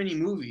so many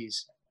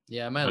movies.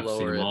 Yeah, I might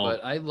lower it,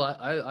 but I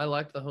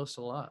like The Host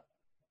a lot.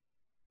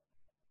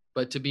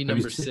 But to be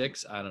number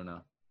 6, I don't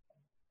know.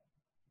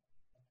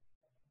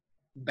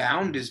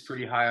 Bound is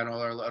pretty high on all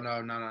our.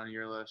 No, not on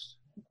your list.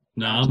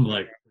 No,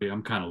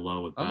 I'm kind of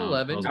low with Bound. I'm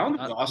 11. Bound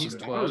was awesome.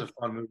 Bound was a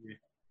fun movie.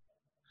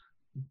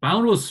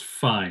 Bound was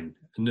fine,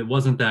 and it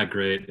wasn't that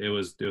great. It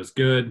was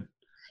good.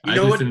 You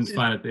know didn't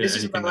find it. This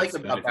is what I like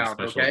about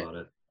Bound. Okay, about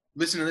it.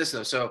 Listen to this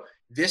though. So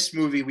this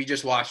movie we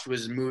just watched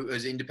was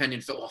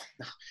independent film.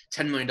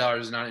 $10 million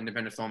is not an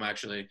independent film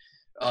actually.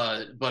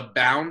 But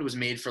Bound was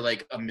made for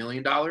like $1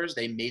 million.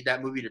 They made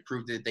that movie to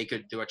prove that they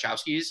could. The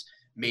Wachowskis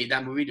made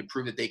that movie to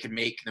prove that they could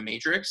make The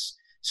Matrix.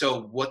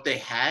 So what they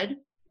had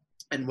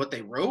and what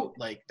they wrote,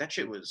 like that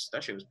shit was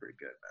pretty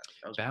good,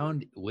 man.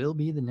 Bound will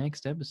be the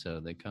next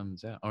episode that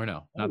comes out. Or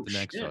no, not the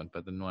next one,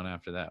 but the one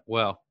after that.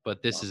 Well,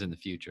 but this is in the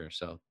future,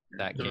 so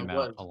that came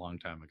out a long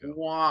time ago.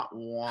 Wah,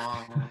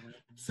 wah.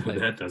 So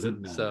that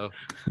doesn't matter. So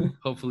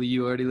hopefully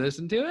you already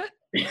listened to it.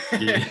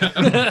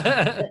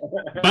 Yeah.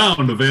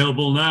 Bound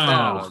available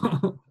now.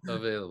 Bound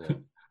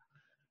available.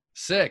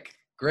 Sick.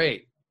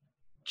 Great.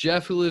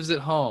 Jeff, who lives at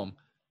home,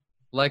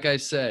 like I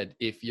said,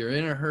 if you're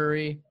in a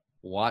hurry,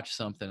 watch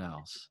something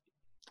else.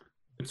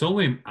 It's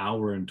only an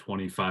hour and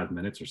 25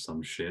 minutes or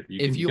some shit.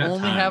 If you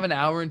only have an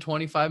hour and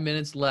 25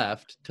 minutes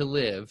left to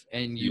live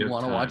and you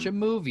want to watch a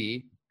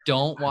movie,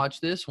 don't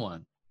watch this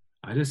one.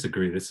 I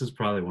disagree. This is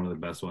probably one of the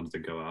best ones to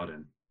go out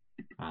in.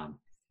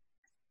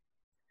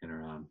 In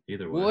or on,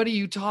 either way. What are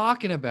you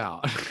talking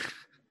about?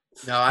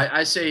 No,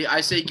 I say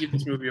give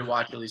this movie a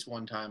watch at least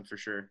one time for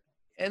sure.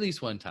 At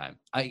least one time.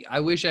 I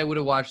wish I would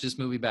have watched this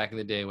movie back in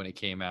the day when it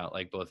came out,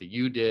 like both of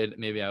you did.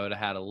 Maybe I would have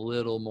had a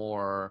little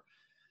more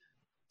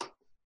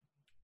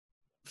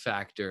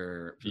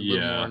factor, a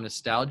little more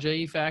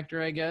nostalgia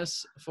factor, I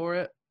guess, for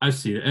it. I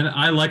see it, and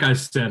like I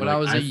said, when I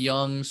was a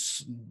young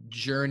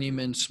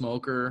journeyman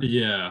smoker.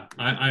 Yeah,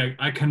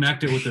 I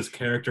connected with this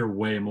character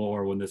way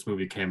more when this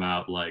movie came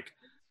out, like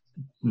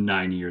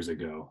 9 years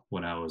ago,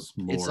 when I was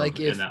more. It's like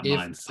in that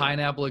mindset. If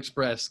Pineapple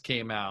Express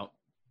came out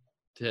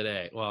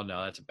today. Well,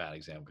 no, that's a bad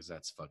example because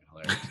that's fucking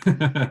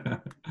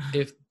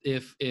hilarious.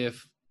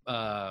 if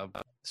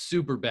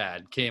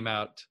Superbad came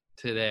out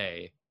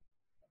today,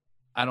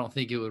 I don't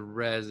think it would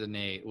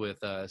resonate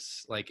with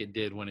us like it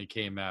did when it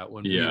came out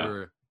when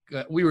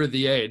we were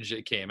the age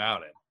it came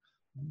out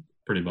in.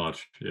 Pretty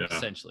much, yeah.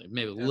 Essentially,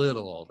 maybe a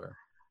little older.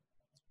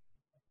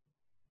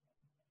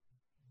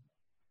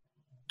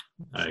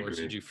 I agree.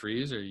 Did you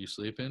freeze, or are you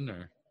sleeping,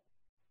 or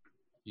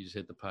you just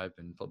hit the pipe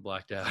and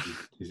blacked out?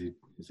 Is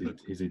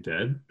he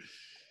dead?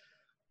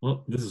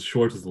 Well, this is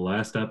Schwartz's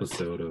last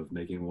episode of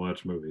Making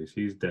Watch Movies.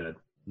 He's dead.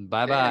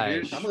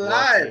 Bye-bye. I'm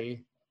alive.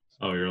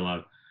 Oh, you're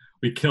alive.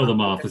 We killed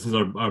him off. This is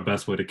our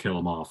best way to kill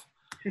him off.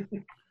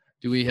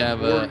 Do we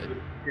have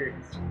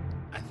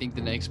I think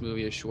the next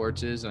movie is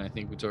Schwartz's, and I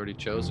think it's already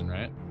chosen,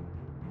 right?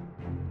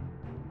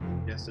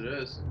 Yes, it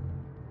is.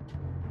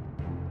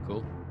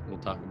 Cool. We'll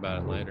talk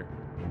about it later.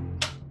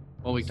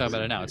 Well, we can talk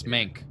about it now. It's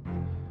Mank.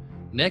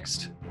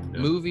 Next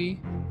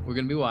movie we're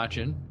going to be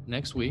watching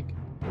next week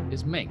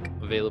is Mank.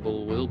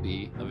 Will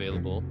be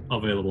available.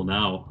 Available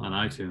now on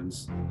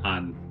iTunes,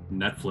 on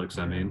Netflix,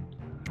 I mean.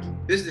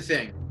 This is the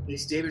thing.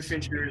 It's David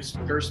Fincher's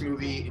first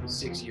movie in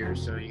 6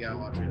 years, so you got to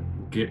watch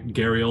it.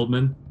 Gary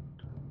Oldman.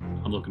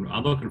 I'm looking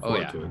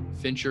forward to it.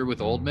 Fincher with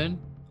Oldman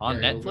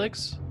on Gary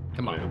Netflix. Oldman.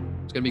 Come on.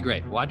 It's going to be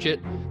great. Watch it.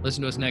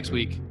 Listen to us next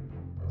week.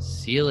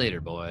 See you later,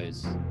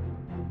 boys.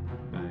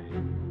 Bye.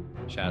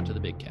 Shout out to the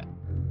big cat.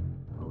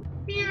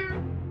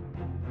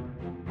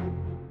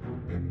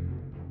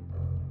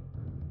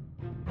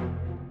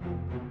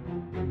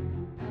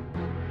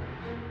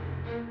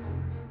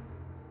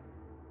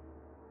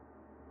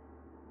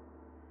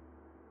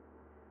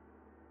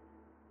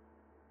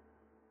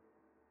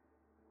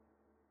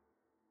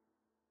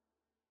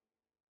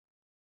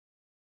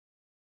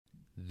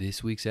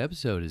 This week's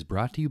episode is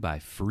brought to you by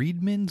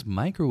Friedman's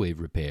Microwave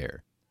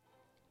Repair.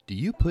 Do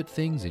you put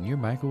things in your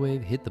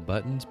microwave, hit the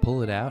buttons,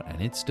 pull it out,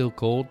 and it's still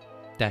cold?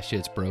 That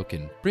shit's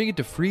broken. Bring it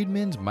to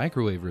Friedman's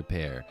Microwave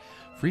Repair.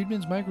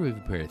 Friedman's Microwave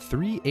Repair,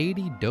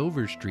 380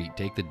 Dover Street.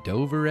 Take the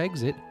Dover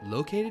exit,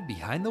 located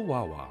behind the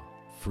Wawa.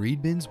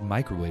 Friedman's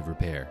Microwave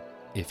Repair.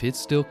 If it's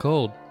still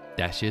cold,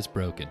 that shit's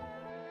broken.